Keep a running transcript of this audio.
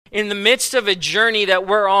in the midst of a journey that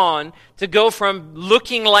we're on to go from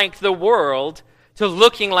looking like the world to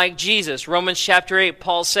looking like Jesus. Romans chapter 8,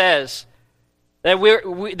 Paul says that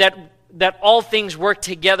that all things work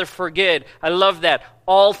together for good. I love that.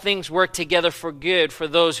 All things work together for good for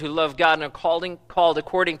those who love God and are called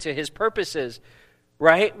according to His purposes.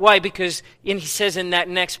 Right? Why? Because he says in that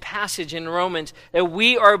next passage in Romans that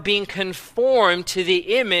we are being conformed to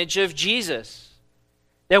the image of Jesus.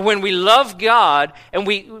 That when we love God and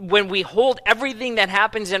when we hold everything that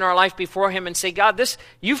happens in our life before Him and say, God,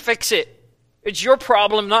 you fix it. It's your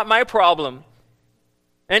problem, not my problem.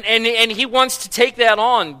 And He wants to take that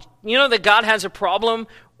on. You know that God has a problem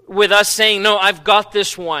with us saying, no, I've got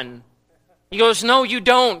this one. He goes, no, you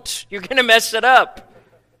don't. You're going to mess it up.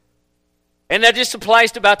 And that just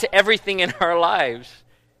applies to everything in our lives.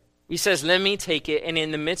 He says, let me take it, and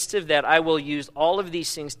in the midst of that, I will use all of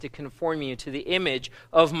these things to conform you to the image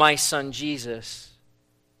of my Son, Jesus.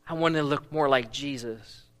 I want to look more like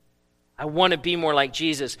Jesus. I want to be more like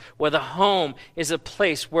Jesus, where the home is a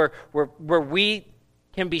place where we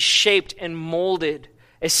can be shaped and molded,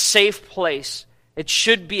 a safe place. It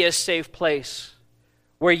should be a safe place,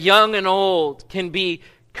 where young and old can be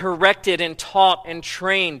corrected and taught and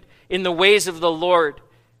trained in the ways of the Lord,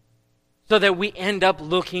 so that we end up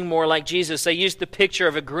looking more like Jesus. I used the picture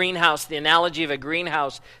of a greenhouse, the analogy of a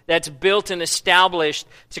greenhouse that's built and established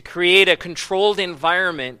to create a controlled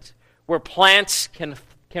environment where plants can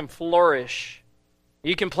flourish.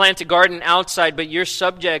 You can plant a garden outside, but you're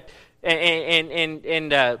subject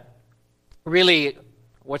and really,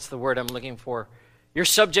 what's the word I'm looking for? You're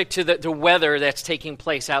subject to the weather that's taking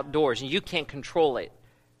place outdoors, and you can't control it.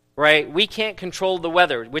 Right? We can't control the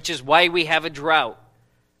weather, which is why we have a drought.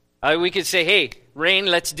 We could say, hey, rain,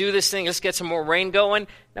 let's do this thing. Let's get some more rain going.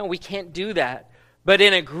 No, we can't do that. But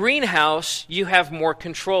in a greenhouse, you have more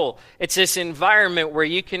control. It's this environment where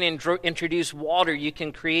you can introduce water. You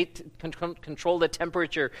can control the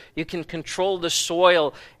temperature. You can control the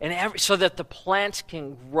soil, and so that the plants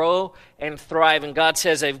can grow and thrive. And God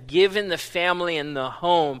says, I've given the family and the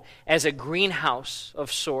home as a greenhouse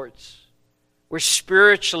of sorts, where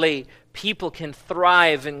spiritually people can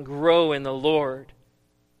thrive and grow in the Lord,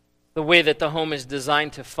 the way that the home is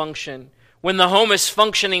designed to function. When the home is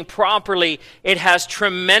functioning properly, it has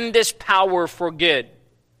tremendous power for good.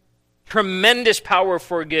 Tremendous power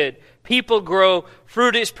for good. People grow,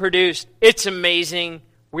 fruit is produced. It's amazing.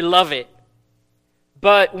 We love it.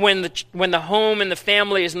 But when the home and the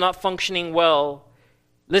family is not functioning well,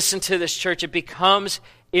 listen to this, church, it becomes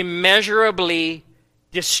immeasurably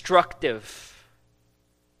destructive.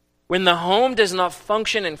 When the home does not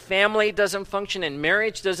function, and family doesn't function, and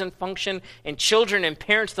marriage doesn't function, and children and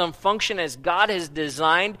parents don't function as God has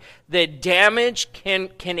designed, the damage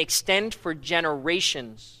can extend for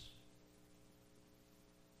generations.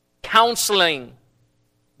 Counseling,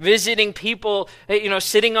 visiting people,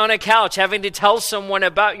 sitting on a couch, having to tell someone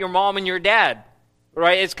about your mom and your dad.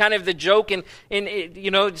 Right? It's kind of the joke in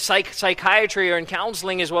psychiatry or in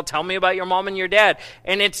counseling is, well, tell me about your mom and your dad.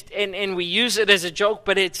 And we use it as a joke,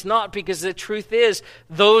 but it's not, because the truth is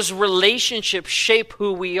those relationships shape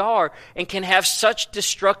who we are and can have such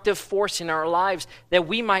destructive force in our lives that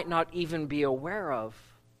we might not even be aware of.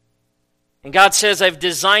 And God says, I've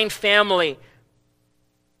designed family.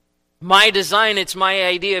 My design, it's my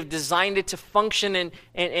idea. I've designed it to function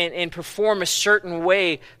and perform a certain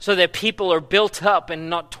way so that people are built up and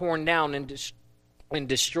not torn down and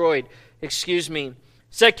destroyed.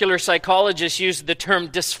 Secular psychologists use the term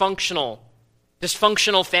dysfunctional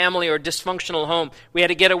family or dysfunctional home. We had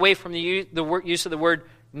to get away from the use of the word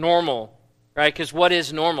normal, right? Because what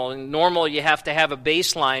is normal? In normal, you have to have a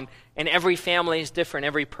baseline, and every family is different.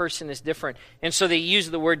 Every person is different. And so they use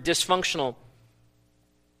the word dysfunctional.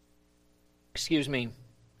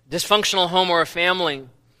 Dysfunctional home or a family.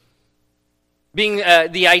 Being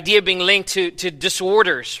the idea being linked to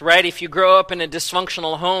disorders, right? If you grow up in a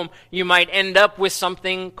dysfunctional home, you might end up with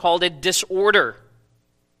something called a disorder,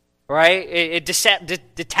 right? A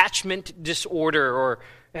detachment disorder or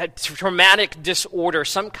a traumatic disorder,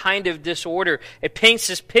 some kind of disorder. It paints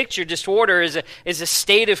this picture. Disorder is a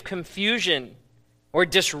state of confusion or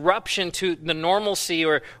disruption to the normalcy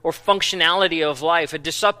or functionality of life, a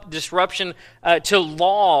disruption to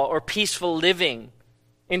law or peaceful living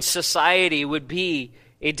in society would be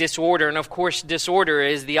a disorder. And of course, disorder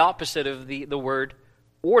is the opposite of the word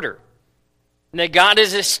order. And that God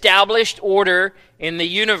has established order in the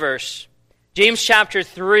universe. James chapter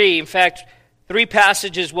 3, in fact, 3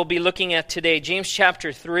 passages we'll be looking at today. James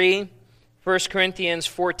chapter 3, 1 Corinthians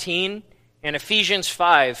 14, And Ephesians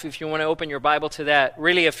 5, if you want to open your Bible to that.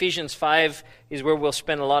 Really, Ephesians 5 is where we'll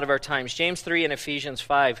spend a lot of our time. James 3 and Ephesians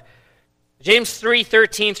 5. James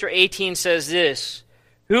 3:13 through 18 says this,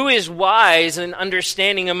 "Who is wise and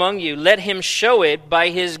understanding among you? Let him show it by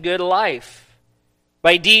his good life,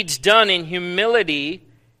 by deeds done in humility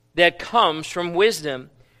that comes from wisdom.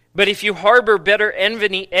 But if you harbor bitter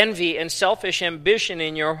envy and selfish ambition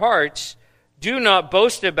in your hearts, do not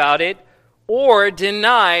boast about it or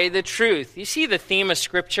deny the truth." You see the theme of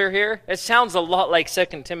Scripture here? It sounds a lot like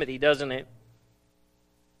 2 Timothy, doesn't it?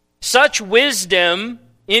 Such wisdom,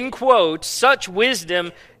 in quotes, such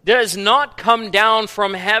wisdom does not come down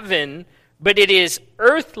from heaven, but it is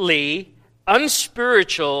earthly,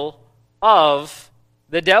 unspiritual, of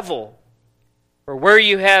the devil. For where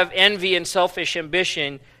you have envy and selfish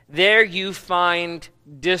ambition, there you find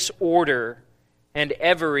disorder and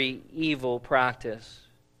every evil practice.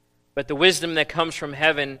 But the wisdom that comes from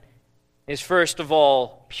heaven is first of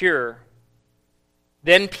all pure,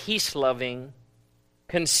 then peace-loving,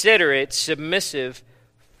 considerate, submissive,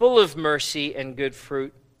 full of mercy and good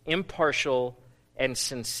fruit, impartial and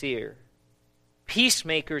sincere.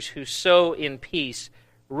 Peacemakers who sow in peace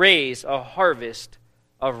raise a harvest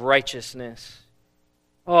of righteousness.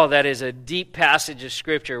 Oh, that is a deep passage of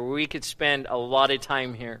Scripture where we could spend a lot of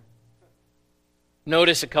time here.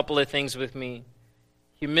 Notice a couple of things with me.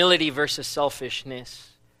 Humility versus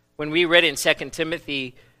selfishness. When we read in 2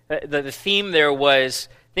 Timothy, the theme there was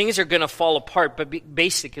things are going to fall apart, but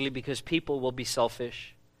basically because people will be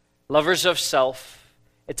selfish. Lovers of self.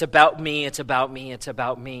 It's about me, it's about me, it's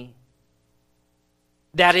about me.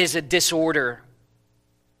 That is a disorder.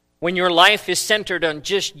 When your life is centered on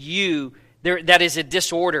just you, that is a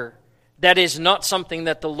disorder. That is not something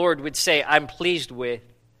that the Lord would say, I'm pleased with.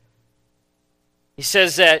 He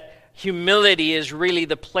says that humility is really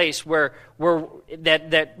the place where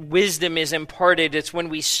that wisdom is imparted. It's when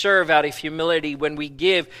we serve out of humility, when we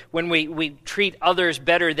give, when we treat others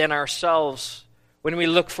better than ourselves, when we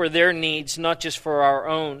look for their needs, not just for our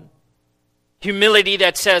own. Humility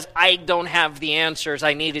that says, I don't have the answers,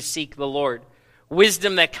 I need to seek the Lord.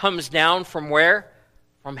 Wisdom that comes down from where?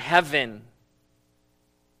 From heaven.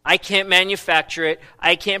 I can't manufacture it,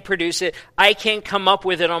 I can't produce it, I can't come up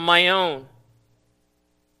with it on my own.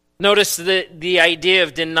 Notice the idea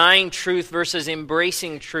of denying truth versus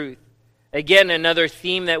embracing truth. Again, another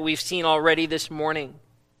theme that we've seen already this morning.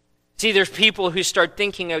 See, there's people who start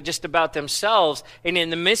thinking of just about themselves, and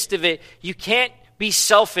in the midst of it, you can't be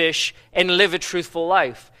selfish and live a truthful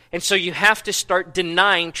life. And so you have to start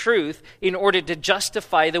denying truth in order to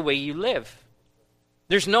justify the way you live.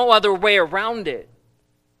 There's no other way around it.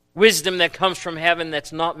 Wisdom that comes from heaven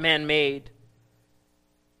that's not man-made.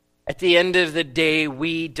 At the end of the day,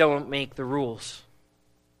 we don't make the rules.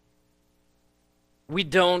 We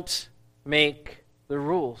don't make the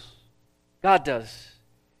rules. God does.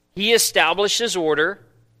 He establishes order.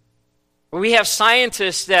 We have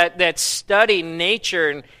scientists that study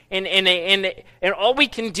nature, and all we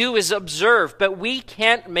can do is observe, but we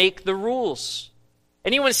can't make the rules.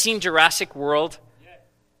 Anyone seen Jurassic World?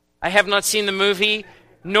 I have not seen the movie,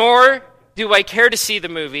 nor do I care to see the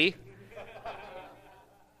movie.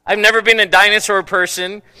 I've never been a dinosaur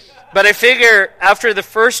person, but I figure after the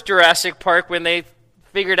first Jurassic Park, when they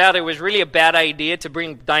figured out it was really a bad idea to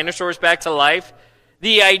bring dinosaurs back to life,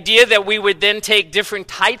 the idea that we would then take different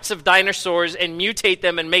types of dinosaurs and mutate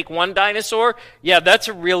them and make one dinosaur, yeah, that's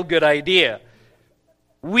a real good idea.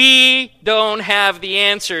 We don't have the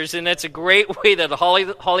answers, and that's a great way that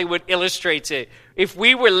Hollywood illustrates it. If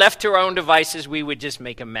we were left to our own devices, we would just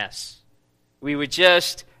make a mess. We would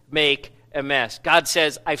just make a mess. God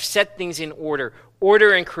says, I've set things in order.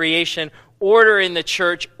 Order in creation, order in the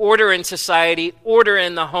church, order in society, order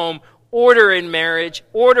in the home, order in marriage,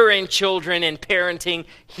 order in children and parenting.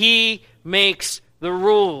 He makes the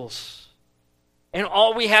rules. And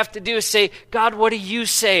all we have to do is say, God, what do you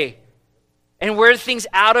say? And where are things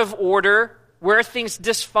out of order? Where are things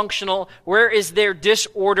dysfunctional? Where is there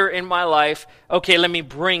disorder in my life? Okay, let me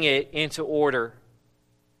bring it into order.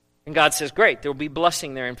 And God says, great, there will be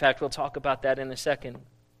blessing there. In fact, we'll talk about that in a second.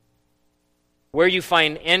 Where you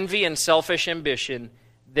find envy and selfish ambition,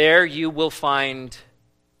 there you will find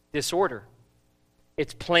disorder.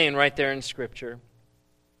 It's plain right there in Scripture.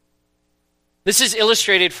 This is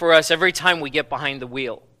illustrated for us every time we get behind the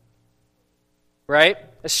wheel. Right?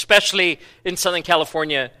 Especially in Southern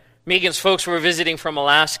California. Megan's folks were visiting from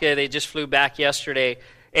Alaska. They just flew back yesterday.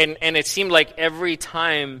 And it seemed like every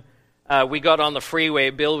time we got on the freeway,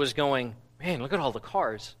 Bill was going, man, look at all the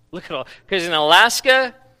cars. Look at all. Because in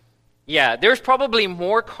Alaska, Yeah, there's probably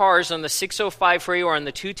more cars on the 605 freeway or on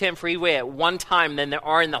the 210 freeway at one time than there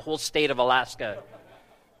are in the whole state of Alaska.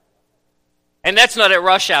 And that's not at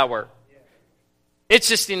rush hour. It's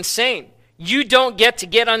just insane. You don't get to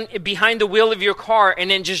get on behind the wheel of your car and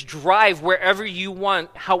then just drive wherever you want,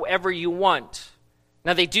 however you want.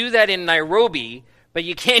 Now, they do that in Nairobi, but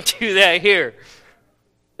you can't do that here.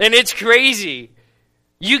 And it's crazy.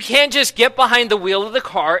 You can't just get behind the wheel of the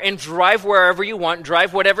car and drive wherever you want,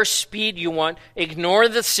 drive whatever speed you want, ignore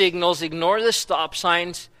the signals, ignore the stop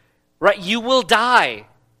signs. Right? You will die.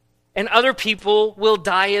 And other people will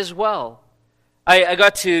die as well. I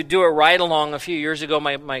got to do a ride-along a few years ago.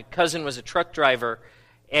 My cousin was a truck driver,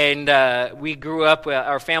 and we grew up,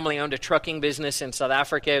 our family owned a trucking business in South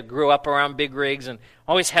Africa, grew up around big rigs, and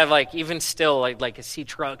always have, even still, I see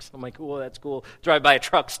trucks. I'm like, oh, that's cool. Drive by a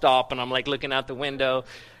truck stop, and I'm, looking out the window.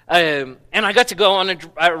 And I got to go on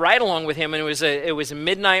a ride-along with him, and it was a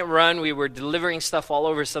midnight run. We were delivering stuff all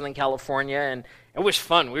over Southern California, and it was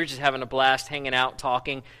fun. We were just having a blast, hanging out,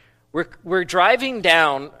 talking. We're driving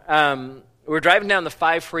down... We're driving down the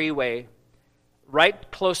 5 freeway,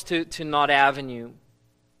 right close to Knott Avenue,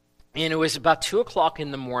 and it was about 2 o'clock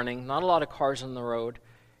in the morning, not a lot of cars on the road,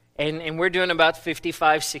 and we're doing about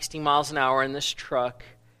 55, 60 miles an hour in this truck,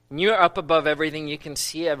 and you're up above everything, you can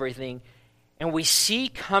see everything, and we see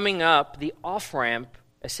coming up the off-ramp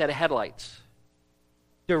a set of headlights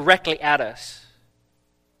directly at us.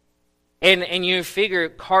 And you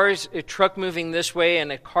figure a truck moving this way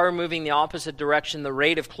and a car moving the opposite direction, the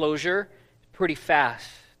rate of closure pretty fast.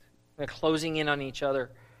 They're closing in on each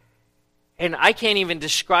other. And I can't even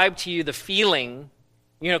describe to you the feeling,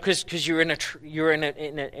 because you're in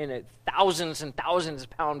a thousands and thousands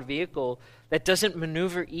of pound vehicle that doesn't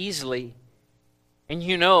maneuver easily. And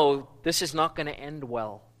this is not going to end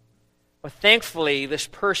well. But thankfully, this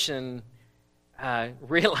person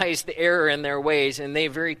realized the error in their ways, and they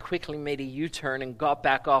very quickly made a U-turn and got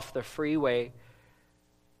back off the freeway.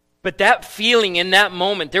 But that feeling in that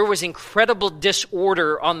moment, there was incredible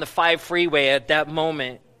disorder on the 5 freeway at that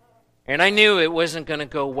moment. And I knew it wasn't going to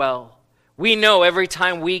go well. We know every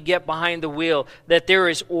time we get behind the wheel that there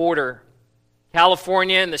is order.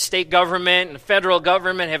 California and the state government and the federal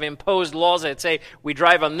government have imposed laws that say we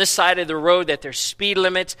drive on this side of the road, that there's speed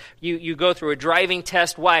limits. You go through a driving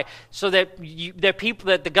test. Why? So that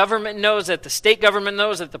the government knows, that the state government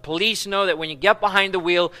knows, that the police know that when you get behind the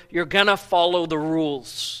wheel, you're going to follow the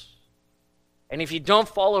rules. And if you don't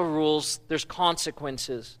follow rules, there's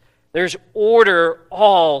consequences. There's order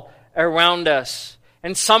all around us.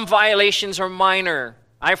 And some violations are minor.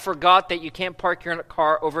 I forgot that you can't park your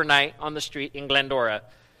car overnight on the street in Glendora.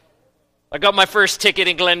 I got my first ticket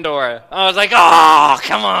in Glendora. I was like, oh,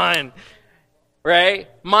 come on. Right?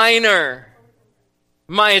 Minor.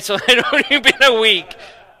 It's only been a week.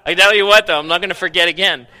 I tell you what, though, I'm not going to forget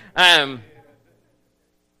again.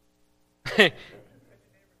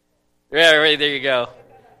 Yeah, right, there you go.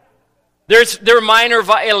 There are minor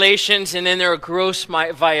violations, and then there are gross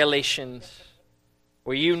violations.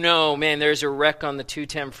 Where man, there's a wreck on the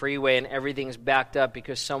 210 freeway and everything's backed up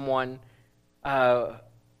because someone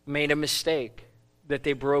made a mistake, that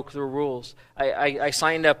they broke the rules. I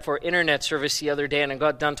signed up for internet service the other day, and I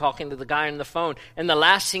got done talking to the guy on the phone, and the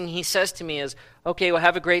last thing he says to me is, okay, well,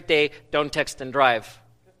 have a great day, don't text and drive.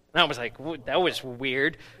 And I was like, that was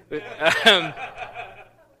weird.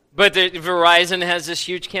 But Verizon has this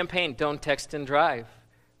huge campaign, don't text and drive.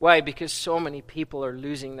 Why? Because so many people are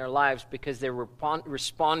losing their lives because they're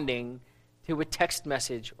responding to a text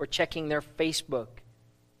message or checking their Facebook.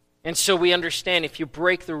 And so we understand if you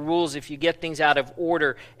break the rules, if you get things out of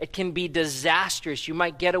order, it can be disastrous. You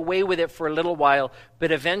might get away with it for a little while,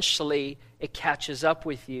 but eventually it catches up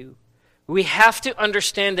with you. We have to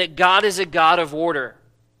understand that God is a God of order.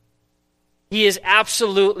 He is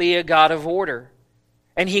absolutely a God of order.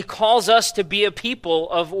 And he calls us to be a people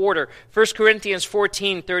of order. 1 Corinthians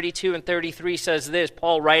 14, 32 and 33 says this,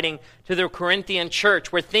 Paul writing to the Corinthian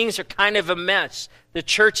church, where things are kind of a mess. The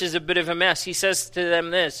church is a bit of a mess. He says to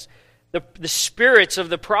them this, the spirits of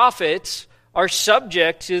the prophets are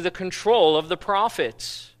subject to the control of the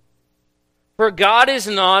prophets. For God is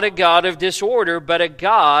not a God of disorder, but a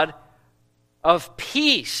God of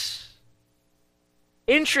peace.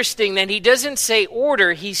 Interesting that he doesn't say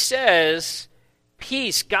order, he says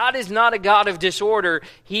peace. God is not a God of disorder.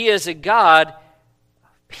 He is a God of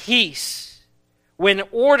peace. When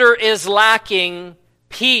order is lacking,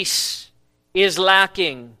 peace is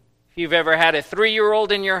lacking. If you've ever had a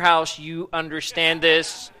 3-year-old in your house, you understand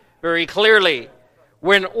this very clearly.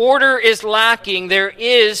 When order is lacking, there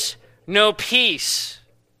is no peace.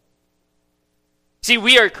 See,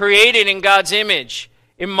 we are created in God's image.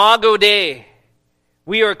 Imago Dei.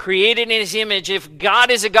 We are created in His image. If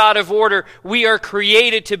God is a God of order, we are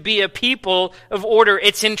created to be a people of order.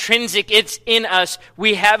 It's intrinsic. It's in us.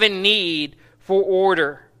 We have a need for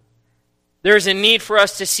order. There's a need for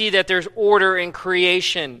us to see that there's order in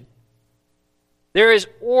creation. There is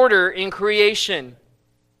order in creation.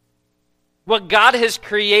 What God has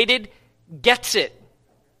created gets it.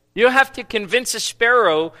 You don't have to convince a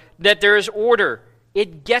sparrow that there is order.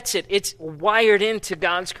 It gets it. It's wired into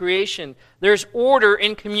God's creation. There's order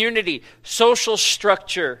in community, social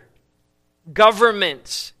structure,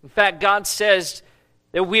 governments. In fact, God says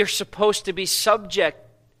that we are supposed to be subject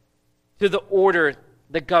to the order,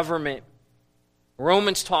 the government.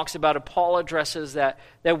 Romans talks about it. Paul addresses that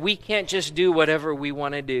we can't just do whatever we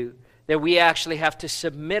want to do, that we actually have to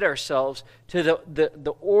submit ourselves to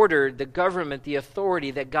the order, the government, the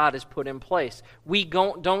authority that God has put in place. We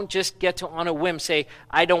don't just get to, on a whim, say,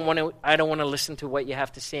 I don't want to listen to what you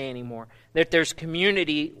have to say anymore. That there's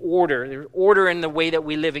community order. There's order in the way that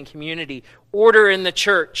we live in community. Order in the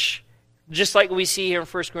church. Just like we see here in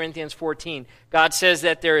 1 Corinthians 14. God says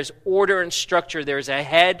that there is order and structure. There's a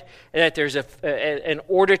head, that there's an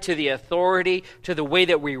order to the authority, to the way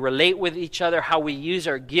that we relate with each other, how we use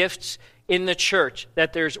our gifts in the church,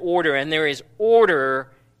 that there's order. And there is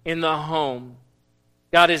order in the home.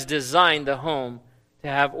 God has designed the home to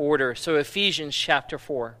have order. So Ephesians chapter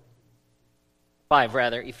 5.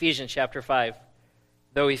 Ephesians chapter 5.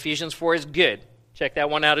 Though Ephesians 4 is good. Check that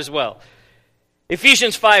one out as well.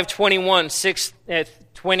 Ephesians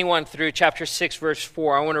 5:21 through chapter 6, verse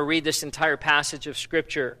 4. I want to read this entire passage of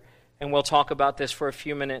Scripture, and we'll talk about this for a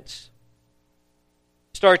few minutes.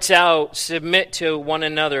 Starts out, submit to one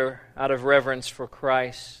another out of reverence for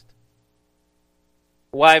Christ.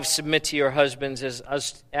 Wives, submit to your husbands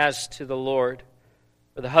as to the Lord.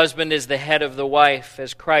 For the husband is the head of the wife,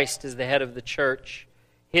 as Christ is the head of the church,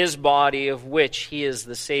 His body, of which He is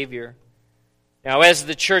the Savior. Now, as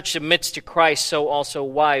the church submits to Christ, so also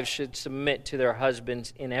wives should submit to their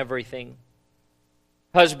husbands in everything.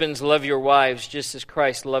 Husbands, love your wives just as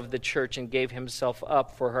Christ loved the church and gave Himself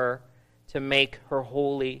up for her to make her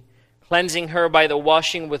holy, cleansing her by the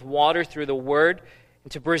washing with water through the word,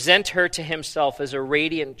 and to present her to Himself as a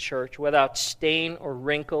radiant church without stain or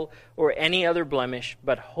wrinkle or any other blemish,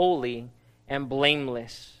 but holy and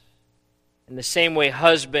blameless. In the same way,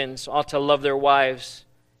 husbands ought to love their wives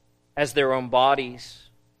as their own bodies.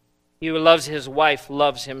 He who loves his wife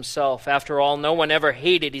loves himself. After all, no one ever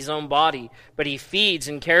hated his own body, but he feeds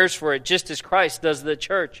and cares for it just as Christ does the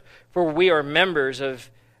church. For we are members of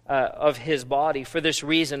His body. For this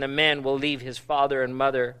reason, a man will leave his father and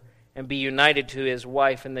mother and be united to his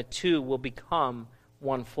wife, and the two will become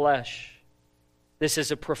one flesh. This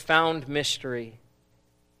is a profound mystery,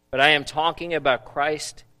 but I am talking about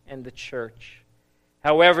Christ and the church.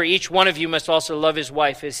 However, each one of you must also love his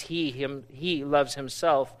wife as he loves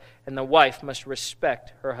himself, and the wife must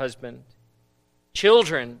respect her husband.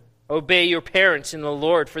 Children, obey your parents in the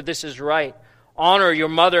Lord, for this is right. Honor your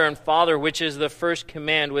mother and father, which is the first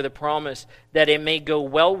command, with a promise that it may go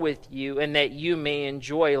well with you and that you may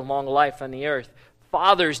enjoy a long life on the earth.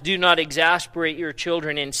 Fathers, do not exasperate your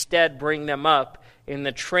children. Instead, bring them up in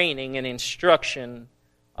the training and instruction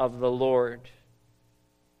of the Lord.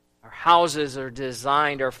 Our houses are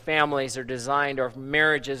designed, our families are designed, our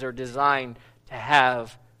marriages are designed to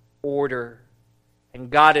have order.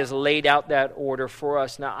 And God has laid out that order for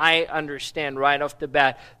us. Now, I understand right off the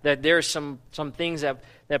bat that there's some things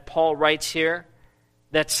that Paul writes here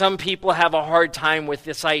that some people have a hard time with.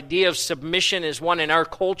 This idea of submission is one in our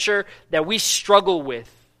culture that we struggle with.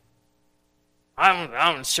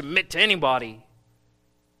 I don't submit to anybody.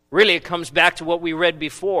 Really, it comes back to what we read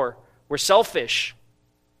before. We're selfish.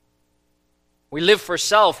 We live for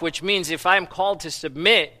self, which means if I'm called to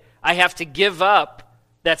submit, I have to give up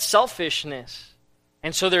that selfishness.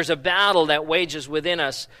 And so there's a battle that wages within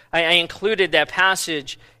us. I included that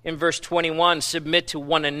passage in verse 21, submit to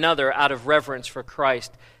one another out of reverence for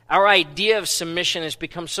Christ. Our idea of submission has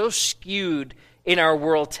become so skewed in our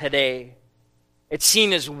world today. It's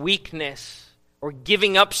seen as weakness or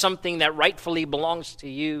giving up something that rightfully belongs to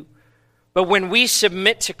you. But when we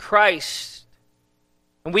submit to Christ,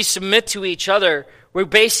 and we submit to each other, we're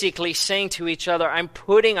basically saying to each other, I'm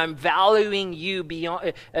valuing you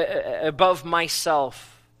beyond, above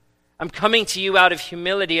myself. I'm coming to you out of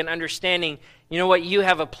humility and understanding, you know what, you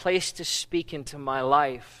have a place to speak into my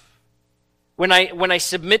life. When I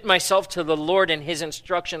submit myself to the Lord and His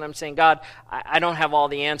instruction, I'm saying, God, I don't have all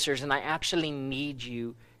the answers, and I actually need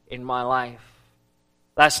you in my life.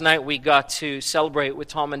 Last night we got to celebrate with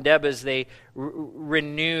Tom and Deb as they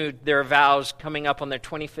renewed their vows coming up on their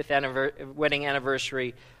 25th wedding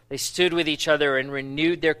anniversary. They stood with each other and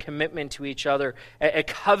renewed their commitment to each other, a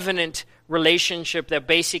covenant relationship that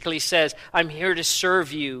basically says, I'm here to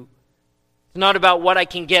serve you. It's not about what I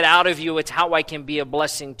can get out of you, it's how I can be a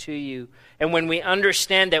blessing to you. And when we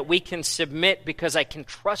understand that we can submit because I can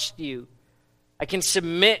trust you, I can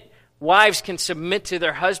submit. Wives can submit to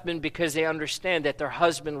their husband because they understand that their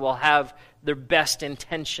husband will have their best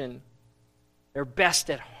intention, their best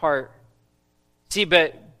at heart. See,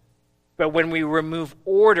 but when we remove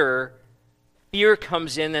order, fear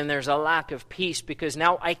comes in and there's a lack of peace because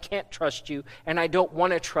now I can't trust you and I don't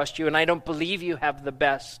want to trust you and I don't believe you have the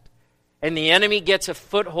best. And the enemy gets a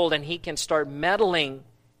foothold and he can start meddling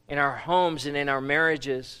in our homes and in our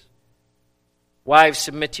marriages. Wives,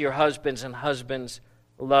 submit to your husbands, and husbands,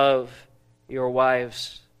 love your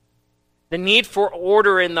wives. The need for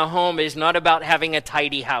order in the home is not about having a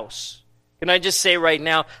tidy house. Can I just say right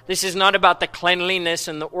now, this is not about the cleanliness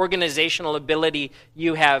and the organizational ability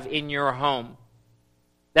you have in your home.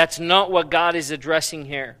 That's not what God is addressing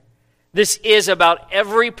here. This is about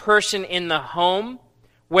every person in the home,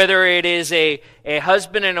 whether it is a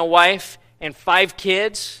husband and a wife and 5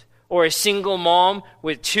 kids, or a single mom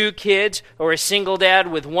with 2 kids, or a single dad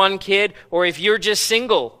with 1 kid, or if you're just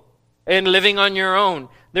single and living on your own,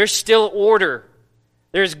 there's still order.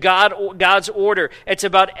 There's God's order. It's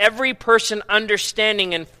about every person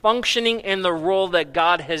understanding and functioning in the role that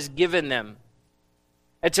God has given them.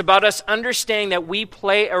 It's about us understanding that we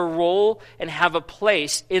play a role and have a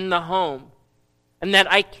place in the home, and that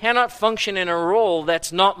I cannot function in a role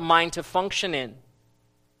that's not mine to function in.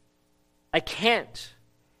 I can't.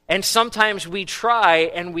 And sometimes we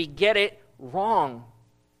try and we get it wrong.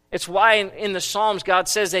 It's why in the Psalms God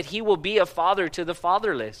says that He will be a father to the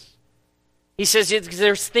fatherless. He says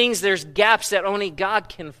there's gaps that only God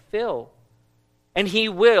can fill. And He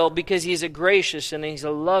will, because He's a gracious and He's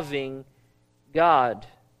a loving God.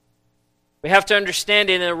 We have to understand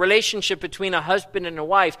in a relationship between a husband and a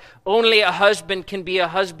wife, only a husband can be a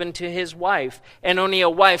husband to his wife, and only a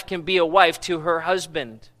wife can be a wife to her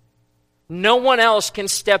husband. No one else can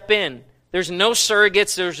step in. There's no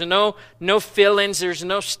surrogates, there's no fill-ins, there's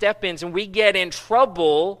no step-ins. And we get in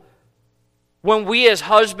trouble when we as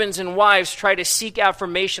husbands and wives try to seek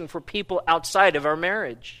affirmation for people outside of our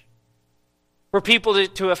marriage. For people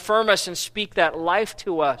to affirm us and speak that life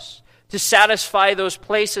to us. To satisfy those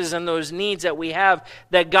places and those needs that we have,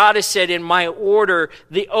 that God has said, in my order,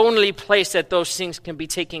 the only place that those things can be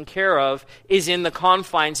taken care of is in the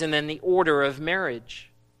confines and in the order of marriage.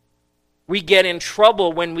 We get in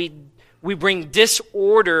trouble when we bring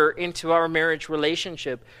disorder into our marriage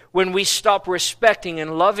relationship, when we stop respecting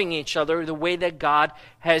and loving each other the way that God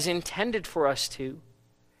has intended for us to.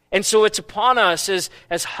 And so it's upon us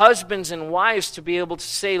as husbands and wives to be able to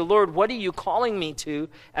say, Lord, what are you calling me to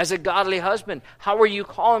as a godly husband? How are you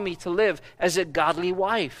calling me to live as a godly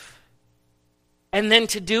wife? And then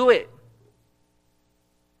to do it.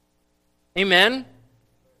 Amen?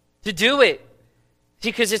 To do it.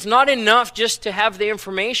 Because it's not enough just to have the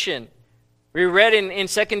information. We read in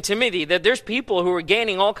 2 Timothy that there's people who are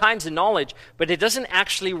gaining all kinds of knowledge, but it doesn't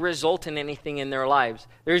actually result in anything in their lives.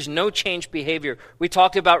 There's no changed behavior. We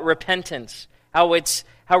talked about repentance, how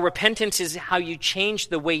repentance is how you change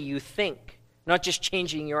the way you think, not just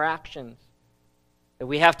changing your actions. That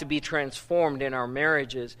we have to be transformed in our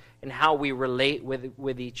marriages and how we relate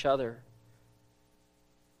with each other.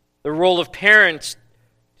 The role of parents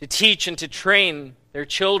to teach and to train their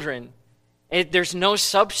children. There's no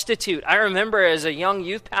substitute. I remember as a young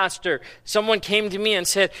youth pastor, someone came to me and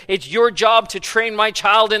said, it's your job to train my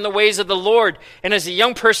child in the ways of the Lord. And as a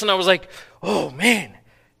young person, I was like, oh man,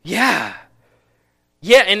 yeah.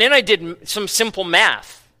 Yeah, and then I did some simple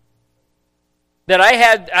math. That I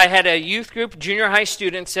had a youth group, junior high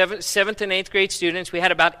students, 7th and 8th grade students. We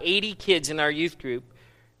had about 80 kids in our youth group.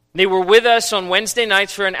 They were with us on Wednesday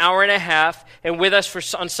nights for an hour and a half, and with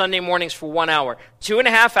us on Sunday mornings for 1 hour.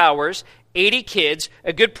 2.5 hours, 80 kids.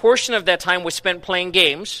 A good portion of that time was spent playing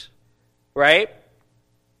games, right?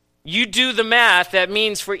 You do the math, that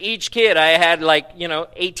means for each kid I had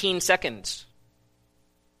 18 seconds.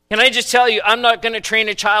 Can I just tell you, I'm not going to train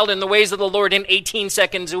a child in the ways of the Lord in 18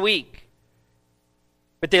 seconds a week.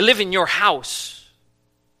 But they live in your house.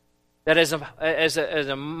 That as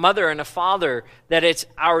a mother and a father, that it's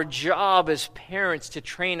our job as parents to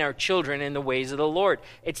train our children in the ways of the Lord.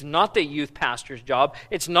 It's not the youth pastor's job.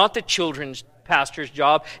 It's not the children's pastor's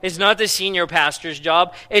job. It's not the senior pastor's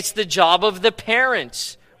job. It's the job of the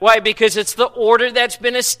parents. Why? Because it's the order that's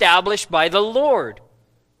been established by the Lord.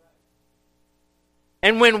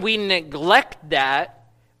 And when we neglect that,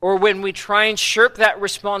 or when we try and shirk that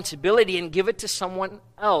responsibility and give it to someone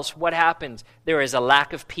else, what happens? There is a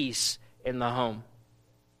lack of peace in the home.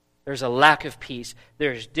 There's a lack of peace.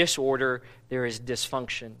 There's disorder. There is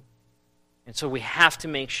dysfunction. And so we have to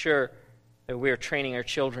make sure that we are training our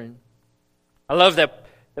children. I love that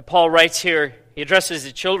Paul writes here, he addresses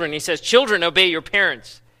the children. He says, children, obey your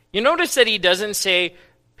parents. You notice that he doesn't say,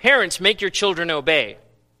 parents, make your children obey.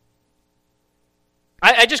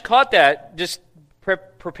 I just caught that, just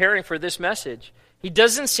preparing for this message. He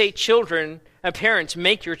doesn't say, children, parents,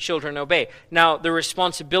 make your children obey. Now, the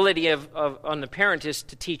responsibility on the parent is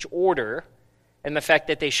to teach order and the fact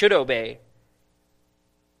that they should obey.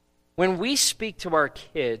 When we speak to our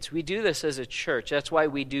kids, we do this as a church. That's why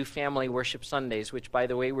we do Family Worship Sundays, which, by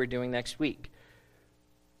the way, we're doing next week.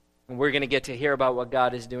 And we're going to get to hear about what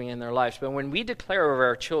God is doing in their lives. But when we declare over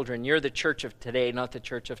our children, you're the church of today, not the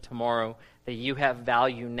church of tomorrow, that you have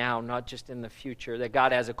value now, not just in the future, that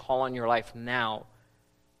God has a call on your life now,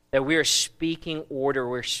 that we are speaking order,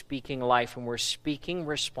 we're speaking life, and we're speaking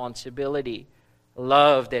responsibility.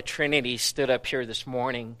 Love that Trinity stood up here this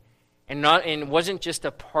morning and wasn't just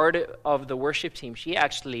a part of the worship team. She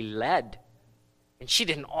actually led. And she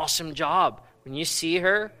did an awesome job. When you see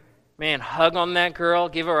her, man, hug on that girl,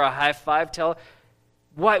 give her a high five, tell her.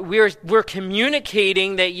 What we're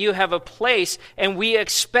communicating that you have a place and we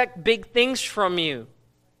expect big things from you.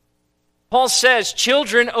 Paul says,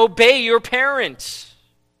 children, obey your parents.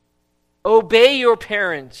 Obey your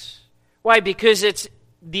parents. Why? Because it's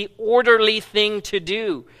the orderly thing to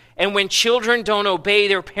do. And when children don't obey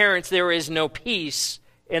their parents, there is no peace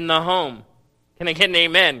in the home. Can I get an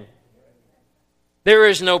amen? There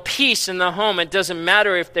is no peace in the home. It doesn't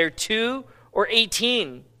matter if they're 2 or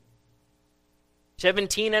 18,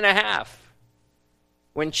 17 and a half.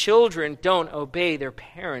 When children don't obey their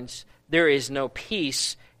parents, there is no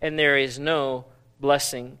peace and there is no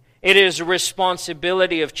blessing. It is a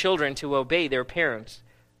responsibility of children to obey their parents,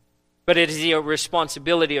 but it is the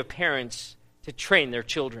responsibility of parents to train their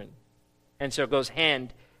children. And so it goes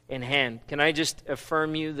hand in hand. Can I just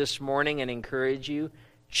affirm you this morning and encourage you?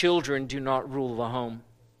 Children do not rule the home.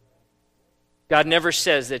 God never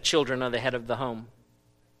says that children are the head of the home.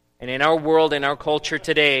 And in our world, in our culture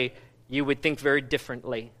today, you would think very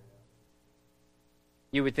differently.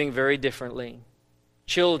 You would think very differently.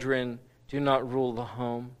 Children do not rule the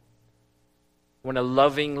home. I want to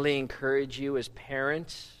lovingly encourage you as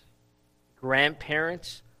parents,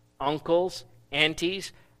 grandparents, uncles,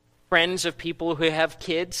 aunties, friends of people who have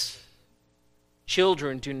kids.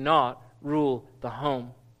 Children do not rule the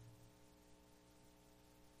home.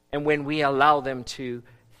 And when we allow them to,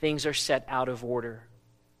 things are set out of order.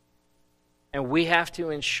 And we have to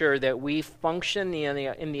ensure that we function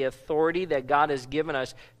in the authority that God has given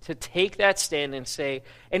us to take that stand and say,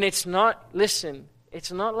 and it's not, listen,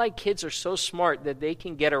 it's not like kids are so smart that they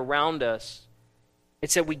can get around us.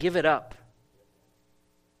 It's that we give it up.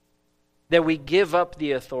 That we give up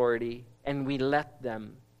the authority and we let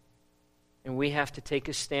them. And we have to take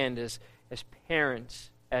a stand as parents,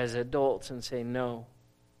 as adults, and say, no,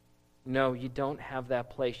 you don't have that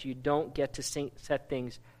place. You don't get to set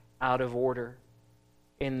things out of order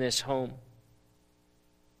in this home.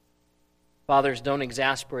 Fathers, don't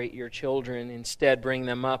exasperate your children. Instead, bring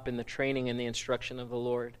them up in the training and the instruction of the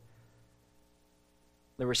Lord.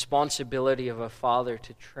 The responsibility of a father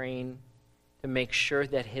to train, to make sure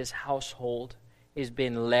that his household is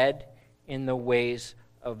being led in the ways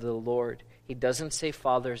of the Lord. He doesn't say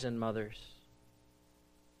fathers and mothers,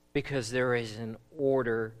 because there is an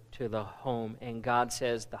order to the home. And God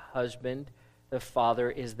says the husband, the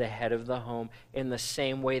father, is the head of the home in the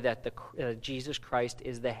same way that Jesus Christ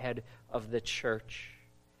is the head of the church.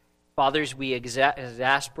 Fathers, we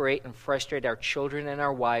exasperate and frustrate our children and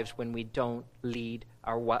our wives when we don't lead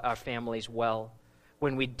our families well,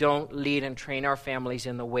 when we don't lead and train our families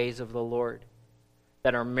in the ways of the Lord.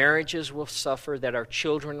 That our marriages will suffer, that our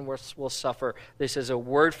children will suffer. This is a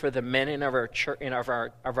word for the men of our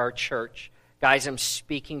church. Guys, I'm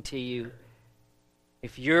speaking to you.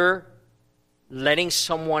 If you're letting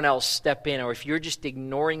someone else step in, or if you're just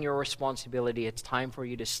ignoring your responsibility, it's time for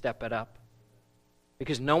you to step it up.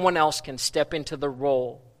 Because no one else can step into the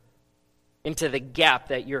role, into the gap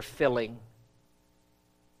that you're filling.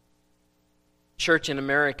 Church in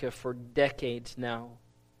America for decades now.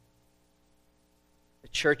 The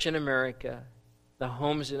church in America, the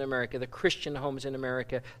homes in America, the Christian homes in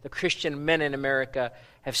America, the Christian men in America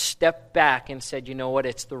have stepped back and said, you know what,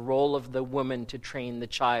 it's the role of the woman to train the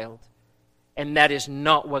child. And that is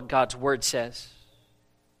not what God's word says.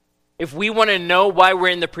 If we want to know why we're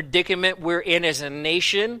in the predicament we're in as a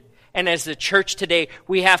nation, And as the church today,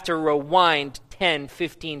 we have to rewind 10,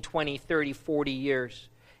 15, 20, 30, 40 years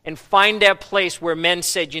and find that place where men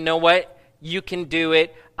said, you know what? You can do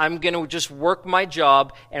it. I'm going to just work my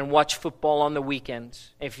job and watch football on the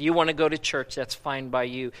weekends. If you want to go to church, that's fine by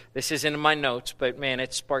you. This isn't in my notes, but man,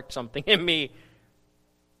 it sparked something in me.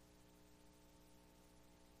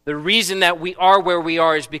 The reason that we are where we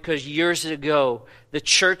are is because years ago, the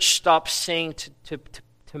church stopped saying to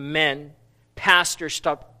men, pastors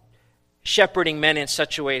stopped shepherding men in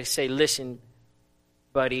such a way to say, listen,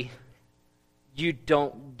 buddy, you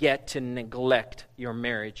don't get to neglect your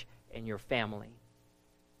marriage and your family.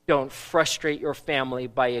 Don't frustrate your family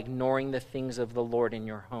by ignoring the things of the Lord in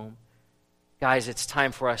your home. Guys, it's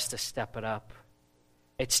time for us to step it up.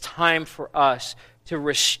 It's time for us to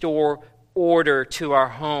restore order to our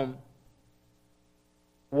home.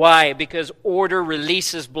 Why? Because order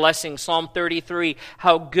releases blessing. Psalm 33,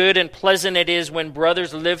 how good and pleasant it is when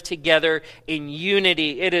brothers live together in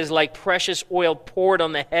unity. It is like precious oil poured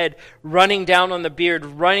on the head, running down on the beard,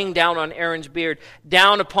 running down on Aaron's beard,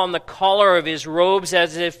 down upon the collar of his robes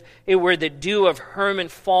as if it were the dew of Hermon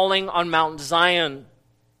falling on Mount Zion.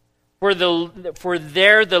 For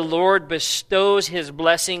there the Lord bestows his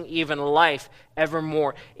blessing, even life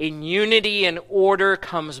evermore. In unity and order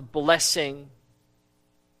comes blessing.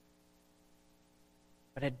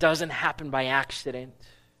 But it doesn't happen by accident.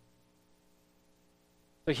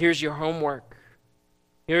 So here's your homework.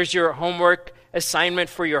 Here's your homework assignment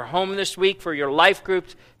for your home this week, for your life group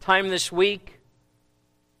time this week.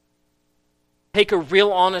 Take a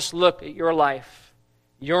real honest look at your life,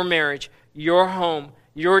 your marriage, your home,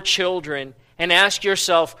 your children, and ask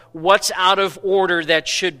yourself, what's out of order that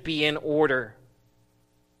should be in order?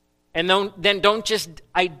 And then don't just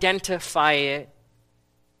identify it.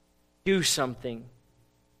 Do something.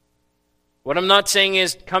 What I'm not saying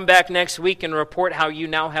is come back next week and report how you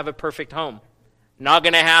now have a perfect home. Not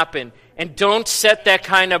going to happen. And don't set that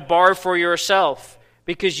kind of bar for yourself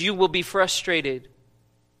because you will be frustrated.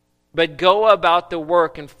 But go about the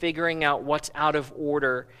work and figuring out what's out of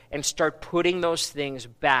order and start putting those things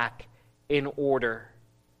back in order.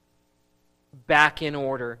 Back in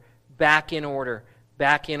order. Back in order.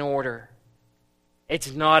 Back in order.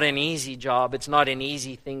 It's not an easy job. It's not an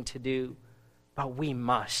easy thing to do. But we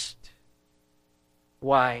must.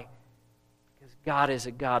 Why? Because God is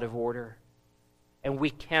a God of order. And we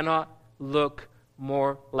cannot look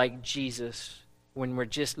more like Jesus when we're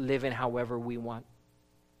just living however we want.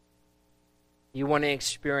 You want to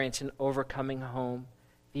experience an overcoming home.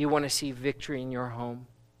 You want to see victory in your home.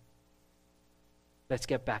 Let's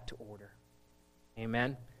get back to order.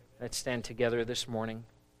 Amen? Let's stand together this morning.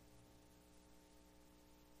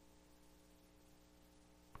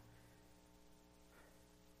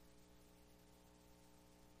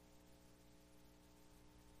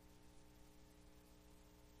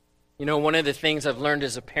 You know, one of the things I've learned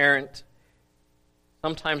as a parent,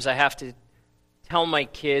 sometimes I have to tell my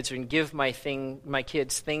kids and give my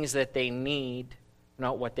kids things that they need,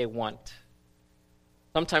 not what they want.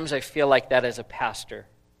 Sometimes I feel like that as a pastor.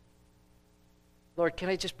 Lord, can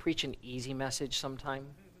I just preach an easy message sometime?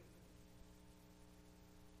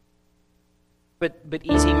 But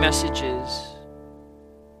easy messages,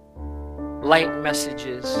 light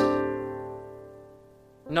messages,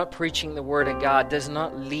 not preaching the Word of God does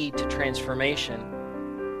not lead to transformation.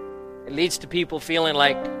 It leads to people feeling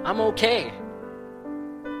like, I'm okay.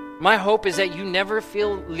 My hope is that you never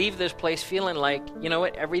leave this place feeling like, you know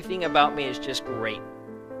what, everything about me is just great.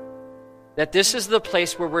 That this is the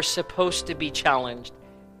place where we're supposed to be challenged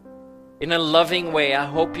in a loving way. I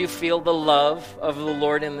hope you feel the love of the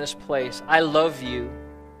Lord in this place. I love you.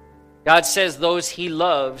 God says those He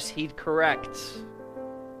loves, He corrects.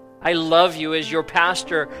 I love you as your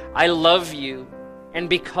pastor. I love you. And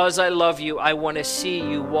because I love you, I want to see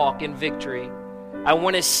you walk in victory. I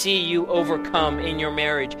want to see you overcome in your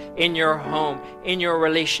marriage, in your home, in your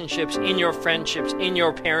relationships, in your friendships, in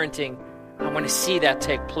your parenting. I want to see that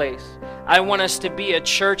take place. I want us to be a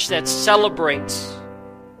church that celebrates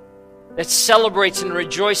and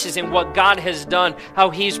rejoices in what God has done,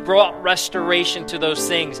 how He's brought restoration to those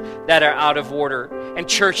things that are out of order. And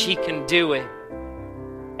church, He can do it.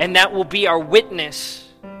 And that will be our witness.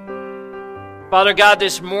 Father God,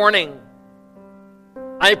 this morning,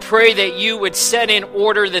 I pray that you would set in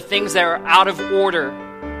order the things that are out of order.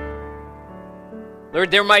 Lord,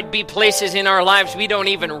 there might be places in our lives we don't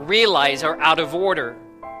even realize are out of order.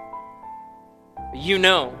 You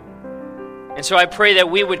know. And so I pray that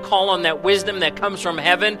we would call on that wisdom that comes from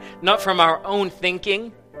heaven, not from our own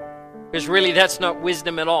thinking, because really that's not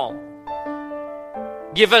wisdom at all.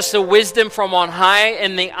 Give us the wisdom from on high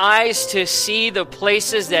and the eyes to see the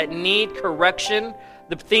places that need correction,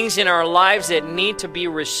 the things in our lives that need to be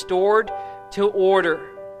restored to order.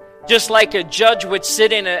 Just like a judge would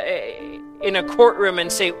sit in a courtroom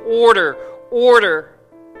and say, order, order.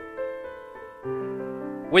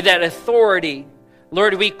 With that authority,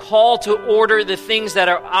 Lord, we call to order the things that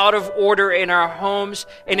are out of order in our homes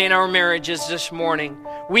and in our marriages this morning.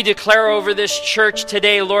 We declare over this church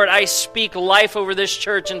today, Lord, I speak life over this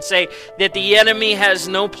church and say that the enemy has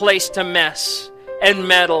no place to mess and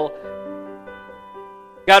meddle.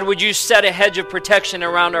 God, would you set a hedge of protection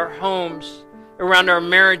around our homes, around our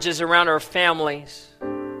marriages, around our families,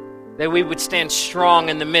 that we would stand strong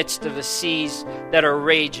in the midst of the seas that are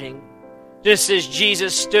raging. Just as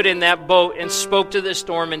Jesus stood in that boat and spoke to the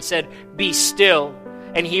storm and said, "Be still,"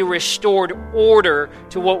 and he restored order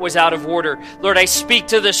to what was out of order. Lord, I speak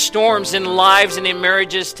to the storms in lives and in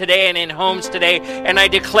marriages today and in homes today, and I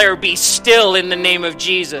declare, be still in the name of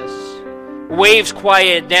Jesus. Waves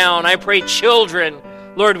quiet down. I pray children,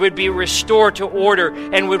 Lord, would be restored to order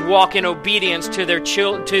and would walk in obedience to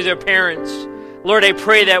their parents. Lord, I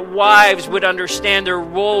pray that wives would understand their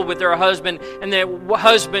role with their husband and that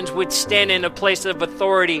husbands would stand in a place of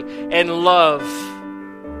authority and love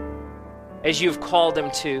as you've called them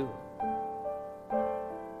to.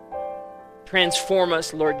 Transform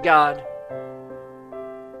us, Lord God.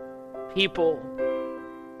 People,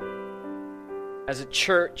 as a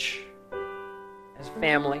church, as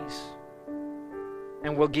families,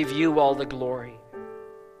 and we'll give you all the glory.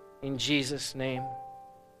 In Jesus' name.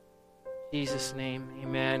 Jesus' name,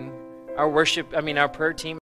 amen. Our prayer team